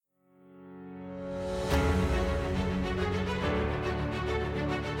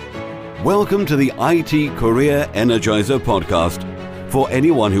Welcome to the IT Career Energizer podcast. For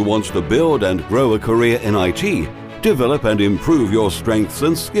anyone who wants to build and grow a career in IT, develop and improve your strengths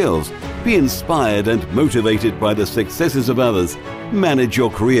and skills, be inspired and motivated by the successes of others, manage your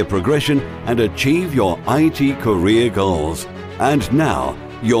career progression, and achieve your IT career goals. And now,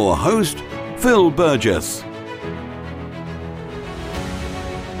 your host, Phil Burgess.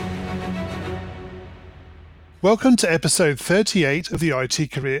 Welcome to episode 38 of the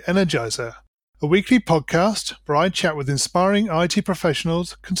IT Career Energizer, a weekly podcast where I chat with inspiring IT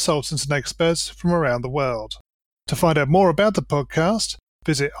professionals, consultants and experts from around the world. To find out more about the podcast,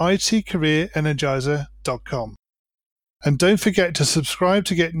 visit itcareerenergizer.com. And don't forget to subscribe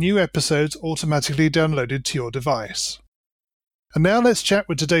to get new episodes automatically downloaded to your device. And now let's chat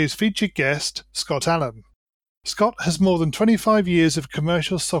with today's featured guest, Scott Allen. Scott has more than 25 years of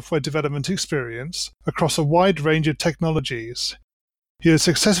commercial software development experience across a wide range of technologies. He has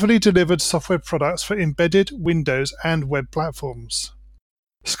successfully delivered software products for embedded Windows and web platforms.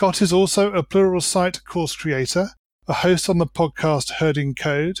 Scott is also a Pluralsight course creator, a host on the podcast Herding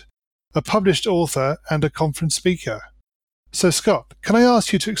Code, a published author, and a conference speaker. So Scott, can I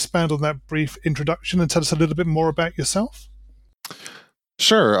ask you to expand on that brief introduction and tell us a little bit more about yourself?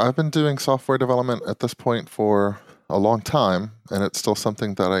 Sure. I've been doing software development at this point for a long time, and it's still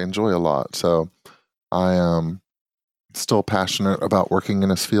something that I enjoy a lot. So I am still passionate about working in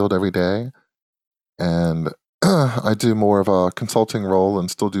this field every day. And I do more of a consulting role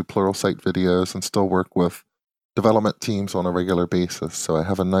and still do Pluralsight videos and still work with development teams on a regular basis. So I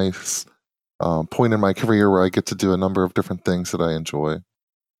have a nice point in my career where I get to do a number of different things that I enjoy.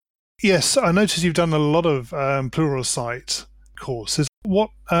 Yes, I noticed you've done a lot of Pluralsight courses.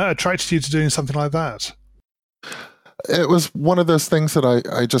 What attracted you to doing something like that? It was one of those things that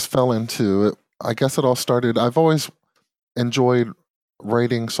I just fell into. I guess it all started, I've always enjoyed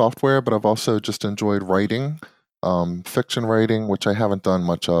writing software, but I've also just enjoyed writing, fiction writing, which I haven't done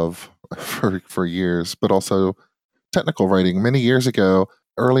much of for years, but also technical writing. Many years ago,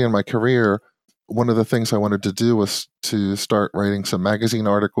 early in my career, one of the things I wanted to do was to start writing some magazine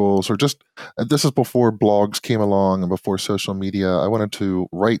articles, or just, this is before blogs came along and before social media. I wanted to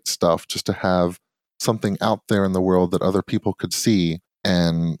write stuff just to have something out there in the world that other people could see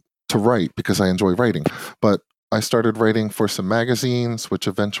and to write because I enjoy writing. But I started writing for some magazines, which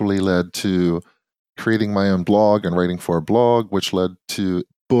eventually led to creating my own blog and writing for a blog, which led to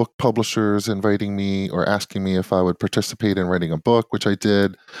book publishers inviting me or asking me if I would participate in writing a book, which I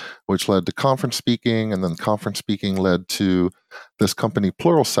did, which led to conference speaking. And then conference speaking led to this company,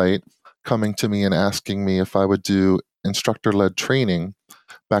 Pluralsight, coming to me and asking me if I would do instructor-led training.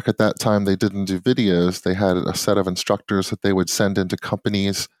 Back at that time, they didn't do videos. They had a set of instructors that they would send into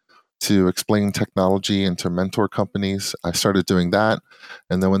companies to explain technology and to mentor companies. I started doing that.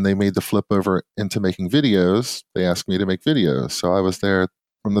 And then when they made the flip over into making videos, they asked me to make videos. So I was there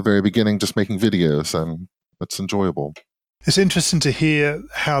from the very beginning, just making videos, and it's enjoyable. It's interesting to hear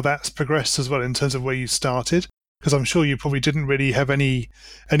how that's progressed as well in terms of where you started, because I'm sure you probably didn't really have any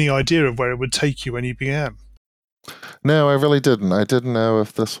idea of where it would take you when you began. No, I really didn't. I didn't know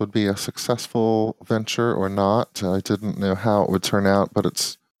if this would be a successful venture or not. I didn't know how it would turn out, but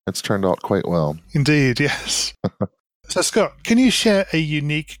it's turned out quite well. Indeed, yes. So Scott, can you share a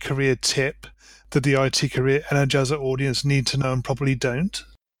unique career tip that the IT Career Energizer audience need to know and probably don't?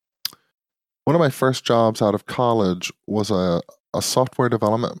 One of my first jobs out of college was a software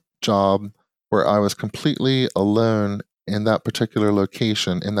development job where I was completely alone in that particular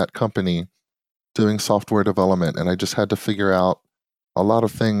location, in that company, doing software development. And I just had to figure out a lot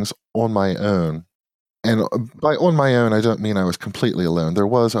of things on my own. And by on my own, I don't mean I was completely alone. There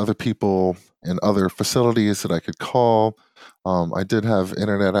was other people in other facilities that I could call. I did have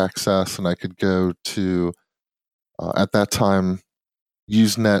internet access, and I could go to, at that time,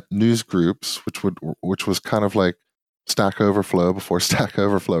 Usenet news groups, which was kind of like Stack Overflow before Stack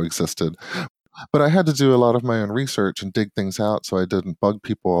Overflow existed. But I had to do a lot of my own research and dig things out so I didn't bug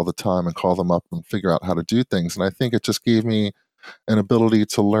people all the time and call them up and figure out how to do things. And I think it just gave me an ability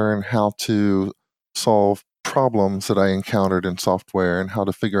to learn how to solve problems that I encountered in software and how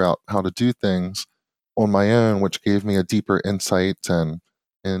to figure out how to do things on my own, which gave me a deeper insight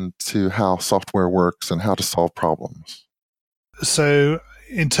into how software works and how to solve problems. So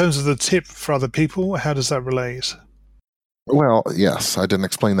in terms of the tip for other people, how does that relate? Well, yes, I didn't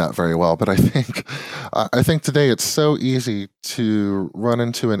explain that very well, but I think today it's so easy to run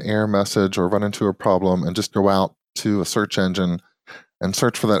into an error message or run into a problem and just go out to a search engine and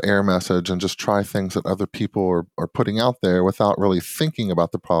search for that error message and just try things that other people are putting out there without really thinking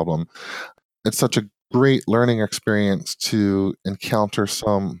about the problem. It's such a great learning experience to encounter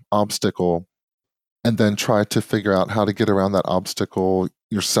some obstacle and then try to figure out how to get around that obstacle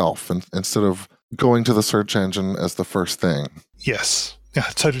yourself instead of going to the search engine as the first thing. Yes. Yeah,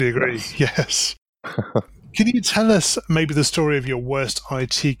 I totally agree. Yes. Can you tell us maybe the story of your worst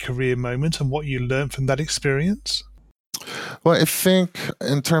IT career moment and what you learned from that experience? Well, I think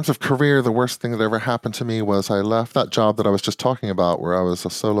in terms of career, the worst thing that ever happened to me was I left that job that I was just talking about where I was a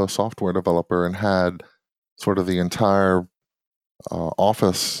solo software developer and had sort of the entire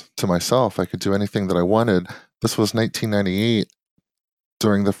office to myself. I could do anything that I wanted. This was 1998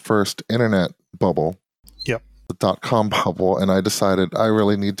 during the first internet bubble. Yep. The dot-com bubble, and I decided I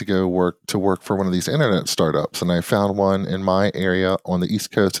really need to go work for one of these internet startups. And I found one in my area on the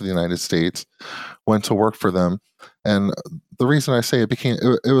East Coast of the United States, went to work for them. And the reason I say it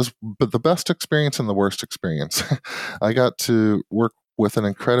was the best experience and the worst experience. I got to work with an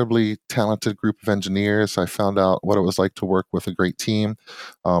incredibly talented group of engineers. I found out what it was like to work with a great team.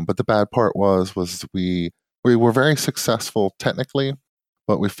 But the bad part was we were very successful technically,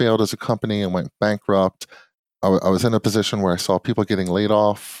 but we failed as a company and went bankrupt. I was in a position where I saw people getting laid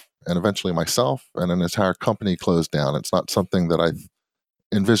off and eventually myself, and an entire company closed down. It's not something that I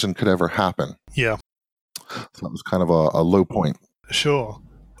envisioned could ever happen. Yeah. So it was kind of a low point. Sure.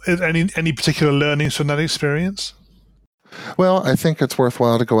 Any particular learnings from that experience? Well, I think it's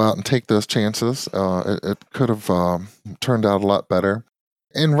worthwhile to go out and take those chances. It could have turned out a lot better.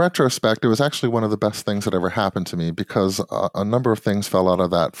 In retrospect, it was actually one of the best things that ever happened to me because a number of things fell out of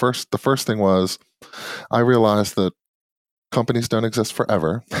that. The first thing was I realized that companies don't exist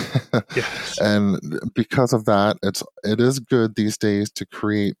forever. Yes. And because of that, it is good these days to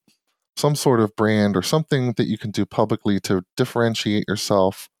create some sort of brand or something that you can do publicly to differentiate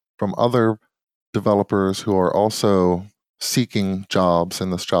yourself from other developers who are also seeking jobs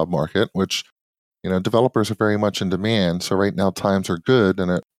in this job market, which, developers are very much in demand. So right now times are good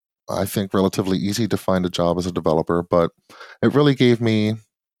and I think relatively easy to find a job as a developer, but it really gave me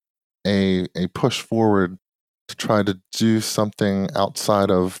a push forward to try to do something outside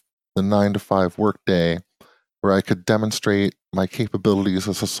of the 9-to-5 workday where I could demonstrate my capabilities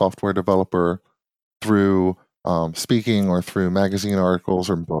as a software developer through speaking or through magazine articles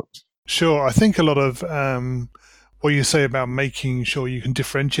or books. Sure. I think a lot of what you say about making sure you can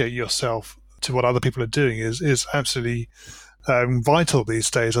differentiate yourself to what other people are doing is absolutely vital these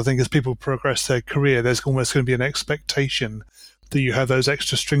days. I think as people progress their career, there's almost going to be an expectation that you have those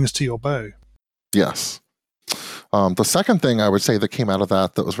extra strings to your bow. Yes. The second thing I would say that came out of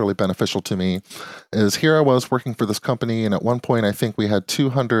that was really beneficial to me is here I was working for this company, and at one point I think we had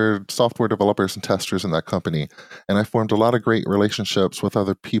 200 software developers and testers in that company, and I formed a lot of great relationships with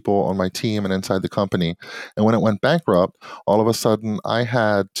other people on my team and inside the company. And when it went bankrupt, all of a sudden I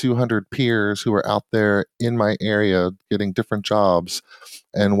had 200 peers who were out there in my area getting different jobs.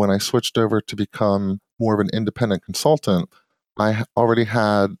 And when I switched over to become more of an independent consultant, I already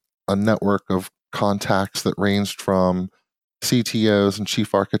had a network of contacts that ranged from CTOs and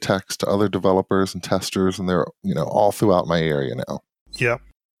chief architects to other developers and testers, and they're all throughout my area now. Yeah.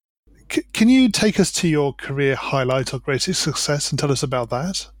 Can you take us to your career highlight or greatest success and tell us about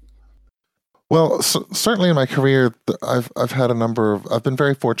that? Well, certainly in my career, I've had I've been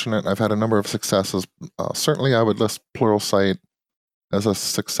very fortunate. I've had a number of successes. Certainly, I would list Pluralsight as a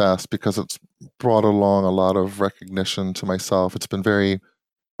success because it's brought along a lot of recognition to myself. It's been very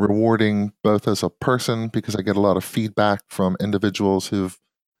rewarding both as a person because I get a lot of feedback from individuals who've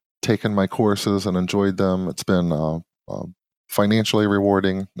taken my courses and enjoyed them. It's been financially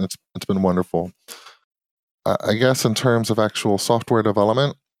rewarding. It's been wonderful. I guess in terms of actual software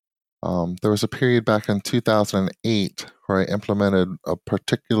development, there was a period back in 2008 where I implemented a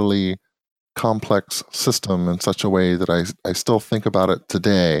particularly complex system in such a way that I still think about it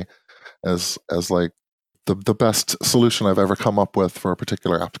today as like the best solution I've ever come up with for a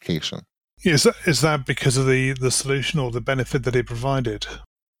particular application. Is that because of the solution or the benefit that it provided?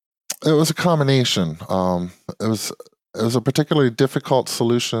 It was a combination. It was a particularly difficult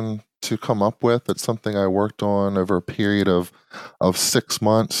solution to come up with. It's something I worked on over a period of 6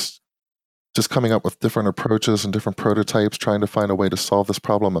 months, just coming up with different approaches and different prototypes, trying to find a way to solve this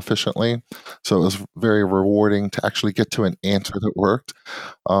problem efficiently. So it was very rewarding to actually get to an answer that worked.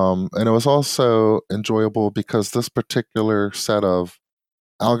 And it was also enjoyable because this particular set of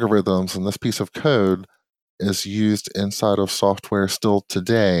algorithms and this piece of code is used inside of software still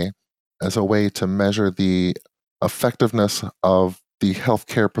today as a way to measure the effectiveness of the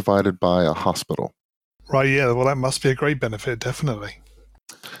healthcare provided by a hospital. Right, yeah. Well, that must be a great benefit, definitely.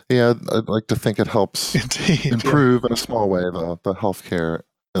 Yeah, I'd like to think it helps Indeed, improve in a small way the healthcare,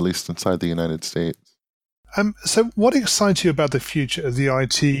 at least inside the United States. So what excites you about the future of the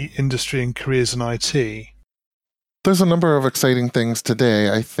IT industry and careers in IT? There's a number of exciting things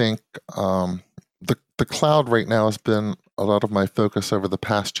today. I think the cloud right now has been a lot of my focus over the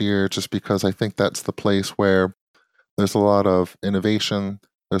past year, just because I think that's the place where there's a lot of innovation,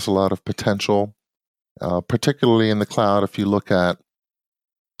 there's a lot of potential, particularly in the cloud. If you look at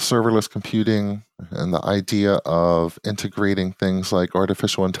serverless computing and the idea of integrating things like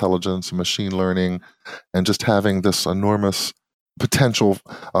artificial intelligence and machine learning, and just having this enormous potential,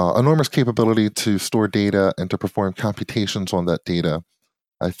 enormous capability to store data and to perform computations on that data.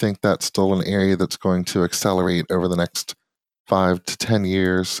 I think that's still an area that's going to accelerate over the next 5 to 10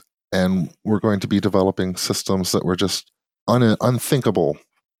 years. And we're going to be developing systems that were just unthinkable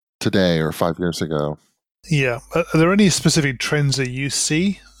today or 5 years ago. Yeah. Are there any specific trends that you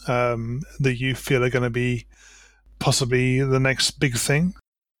see that you feel are going to be possibly the next big thing?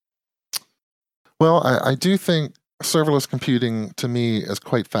 Well, I do think serverless computing, to me, is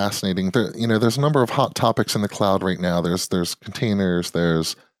quite fascinating. There's a number of hot topics in the cloud right now. There's containers,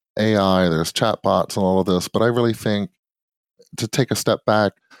 there's AI, there's chatbots, and all of this. But I really think, to take a step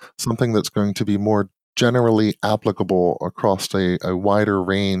back, something that's going to be more generally applicable across a wider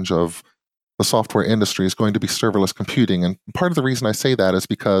range of the software industry is going to be serverless computing. And part of the reason I say that is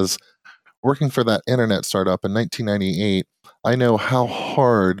because working for that internet startup in 1998, I know how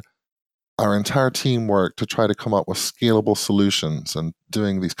hard our entire team worked to try to come up with scalable solutions and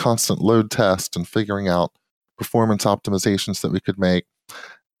doing these constant load tests and figuring out performance optimizations that we could make.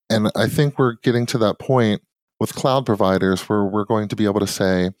 And I think we're getting to that point with cloud providers where we're going to be able to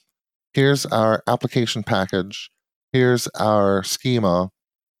say, here's our application package, here's our schema,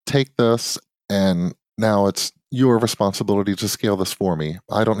 take this, and now it's your responsibility to scale this for me.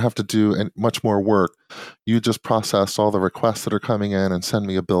 I don't have to do much more work. You just process all the requests that are coming in and send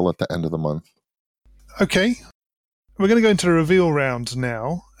me a bill at the end of the month. Okay. We're going to go into the reveal round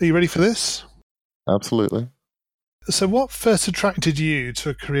now. Are you ready for this? Absolutely. So what first attracted you to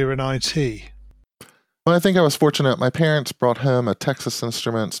a career in IT? Well, I think I was fortunate. My parents brought home a Texas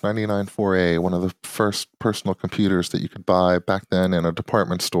Instruments 99.4A, one of the first personal computers that you could buy back then in a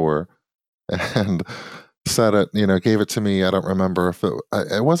department store, and said it, gave it to me. I don't remember if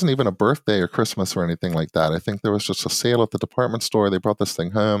it wasn't even a birthday or Christmas or anything like that. I think there was just a sale at the department store. They brought this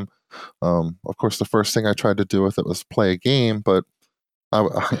thing home. Of course, the first thing I tried to do with it was play a game, but I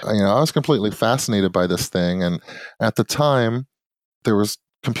was completely fascinated by this thing. And at the time, there was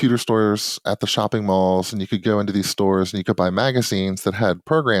computer stores at the shopping malls, and you could go into these stores and you could buy magazines that had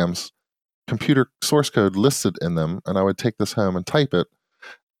programs, computer source code listed in them, and I would take this home and type it.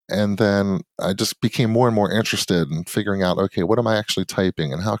 And then I just became more and more interested in figuring out, okay, what am I actually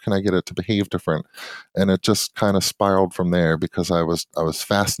typing and how can I get it to behave different? And it just kind of spiraled from there, because I was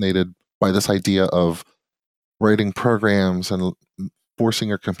fascinated by this idea of writing programs and forcing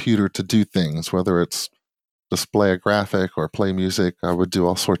your computer to do things, whether it's display a graphic or play music. I would do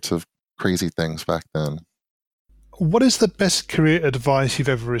all sorts of crazy things back then. What is the best career advice you've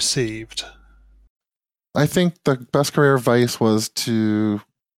ever received? I think the best career advice was to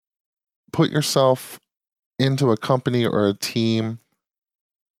put yourself into a company or a team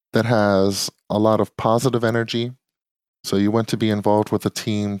that has a lot of positive energy. So you want to be involved with a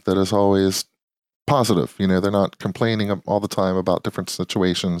team that is always positive. They're not complaining all the time about different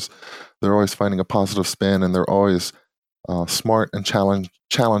situations. They're always finding a positive spin, and they're always smart and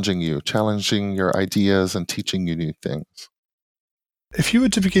challenging your ideas and teaching you new things. If you were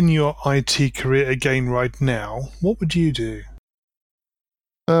to begin your IT career again right now, what would you do?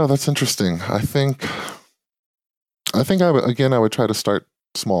 Oh, that's interesting. I think I would try to start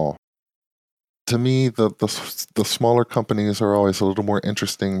small. To me, the smaller companies are always a little more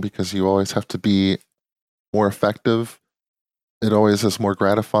interesting because you always have to be more effective. It always is more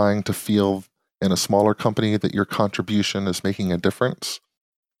gratifying to feel in a smaller company that your contribution is making a difference.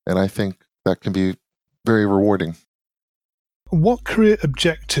 And I think that can be very rewarding. What career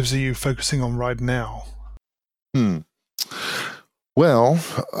objectives are you focusing on right now? Well,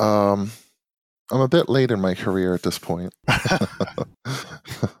 I'm a bit late in my career at this point.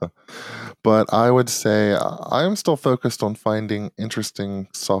 But I would say I am still focused on finding interesting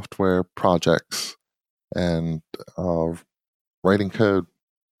software projects and writing code.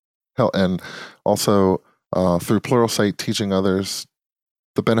 And also through Pluralsight, teaching others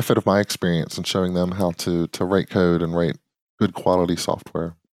the benefit of my experience and showing them how to write code and write good quality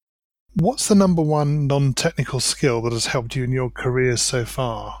software. What's the number one non-technical skill that has helped you in your career so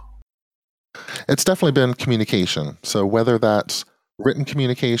far? It's definitely been communication. So whether that's written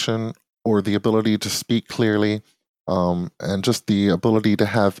communication or the ability to speak clearly, and just the ability to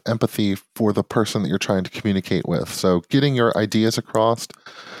have empathy for the person that you're trying to communicate with. So getting your ideas across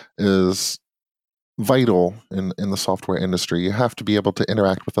is vital in the software industry. You have to be able to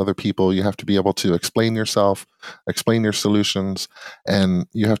interact with other people. You have to be able to explain yourself, explain your solutions, and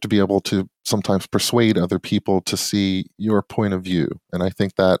you have to be able to sometimes persuade other people to see your point of view. And I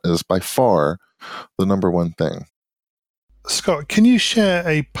think that is by far the number one thing. Scott, can you share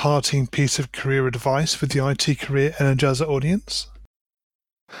a parting piece of career advice with the IT Career Energizer audience?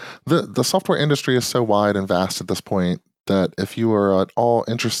 The software industry is so wide and vast at this point that if you are at all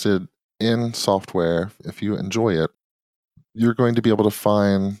interested in software, if you enjoy it, you're going to be able to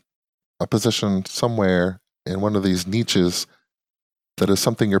find a position somewhere in one of these niches that is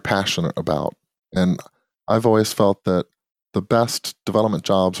something you're passionate about. And I've always felt that the best development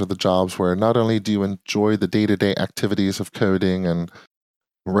jobs are the jobs where not only do you enjoy the day-to-day activities of coding and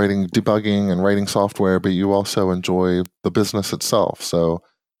writing, debugging and writing software, but you also enjoy the business itself. So,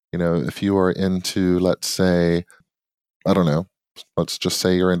 if you are into, let's say, let's just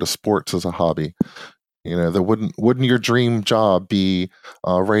say you're into sports as a hobby. Wouldn't your dream job be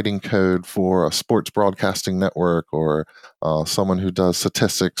writing code for a sports broadcasting network or someone who does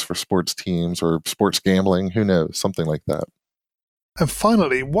statistics for sports teams or sports gambling? Who knows? Something like that. And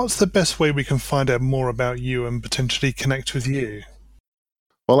finally, what's the best way we can find out more about you and potentially connect with you?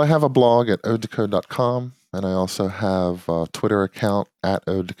 Well, I have a blog at odecode.com, and I also have a Twitter account at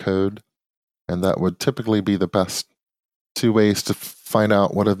odecode, and that would typically be the best two ways to find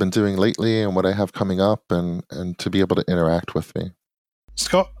out what I've been doing lately and what I have coming up and to be able to interact with me.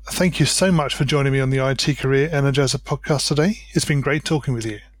 Scott, thank you so much for joining me on the IT Career Energizer podcast today. It's been great talking with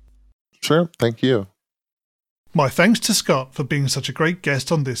you. Sure, thank you. My thanks to Scott for being such a great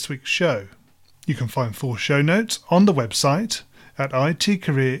guest on this week's show. You can find full show notes on the website at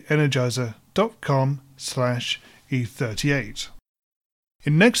itcareerenergizer.com/E38.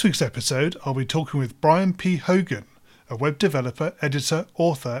 In next week's episode, I'll be talking with Brian P. Hogan, a web developer, editor,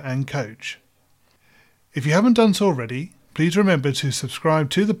 author, and coach. If you haven't done so already, please remember to subscribe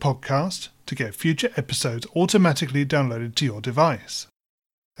to the podcast to get future episodes automatically downloaded to your device.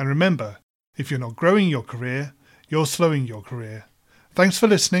 And remember, if you're not growing your career, you're slowing your career. Thanks for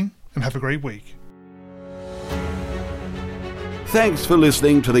listening and have a great week. Thanks for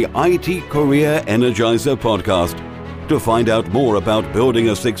listening to the IT Career Energizer podcast. To find out more about building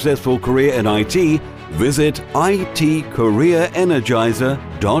a successful career in IT, visit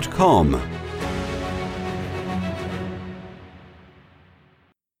itcareerenergizer.com.